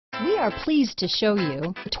We are pleased to show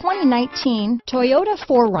you the 2019 Toyota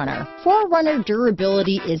 4Runner. 4Runner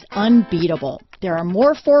durability is unbeatable. There are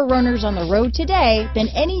more 4Runners on the road today than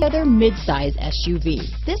any other midsize SUV.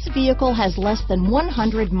 This vehicle has less than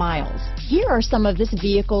 100 miles. Here are some of this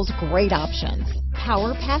vehicle's great options: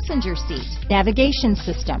 power passenger seat, navigation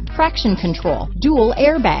system, traction control, dual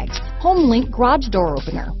airbags, HomeLink garage door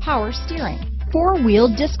opener, power steering,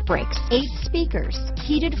 4-wheel disc brakes, 8 speakers,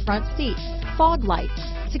 heated front seats, fog lights,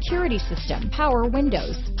 security system, power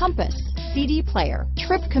windows, compass, CD player,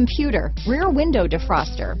 trip computer, rear window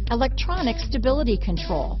defroster, electronic stability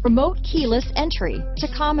control, remote keyless entry,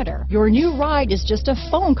 tachometer. Your new ride is just a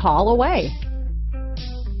phone call away.